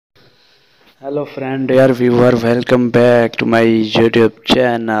Hello friend, dear viewer, welcome back to my YouTube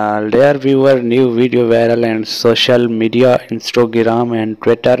channel. Dear viewer, new video viral and social media, Instagram and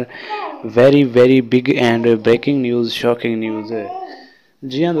Twitter. Very big and breaking news, shocking news है।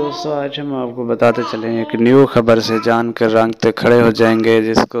 जी हाँ दोस्तों, आज हम आपको बताते चले एक new खबर से जानकर रंगते खड़े हो जाएंगे,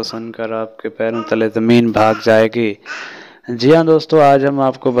 जिसको सुनकर आपके पैरों तले ज़मीन भाग जाएगी। जी हाँ दोस्तों, आज हम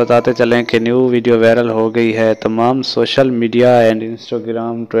आपको बताते चलें कि न्यू वीडियो वायरल हो गई है। तमाम social media and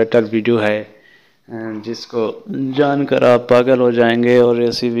Instagram Twitter video है जिसको जानकर आप पागल हो जाएंगे और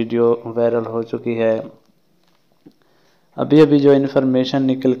ऐसी वीडियो वायरल हो चुकी है। अभी अभी जो इन्फॉर्मेशन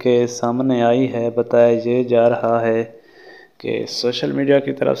निकल के सामने आई है, बताया ये जा रहा है कि सोशल मीडिया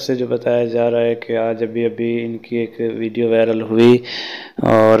की तरफ से जो बताया जा रहा है कि आज अभी अभी इनकी एक वीडियो वायरल हुई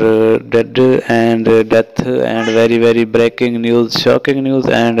और death and very breaking news, shocking news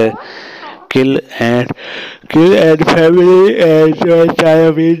and kill and family and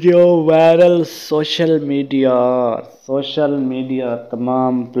video viral social media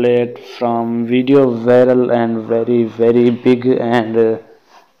तमाम platform video viral and very big and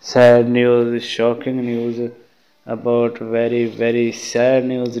sad news, shocking news about very sad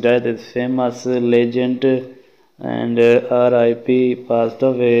news that is famous legend and RIP passed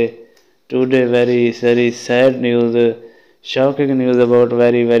away today. Very sad news, shocking news about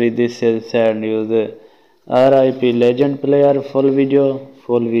very this is sad news. RIP legend player, full video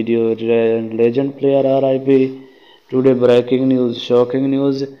legend player RIP today. Breaking news, shocking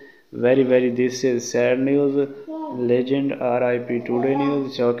news, very this is sad news, legend RIP today.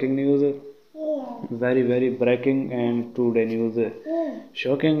 News, shocking news, very breaking and today news,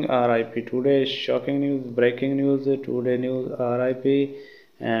 shocking RIP today, shocking news, breaking news today news, RIP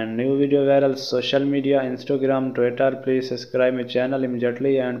and new video viral social media, Instagram, Twitter. Please subscribe my channel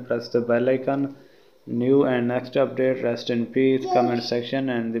immediately and press the bell icon. New and next update. Rest in peace. Comment section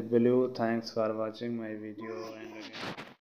and the below. Thanks for watching my video and again.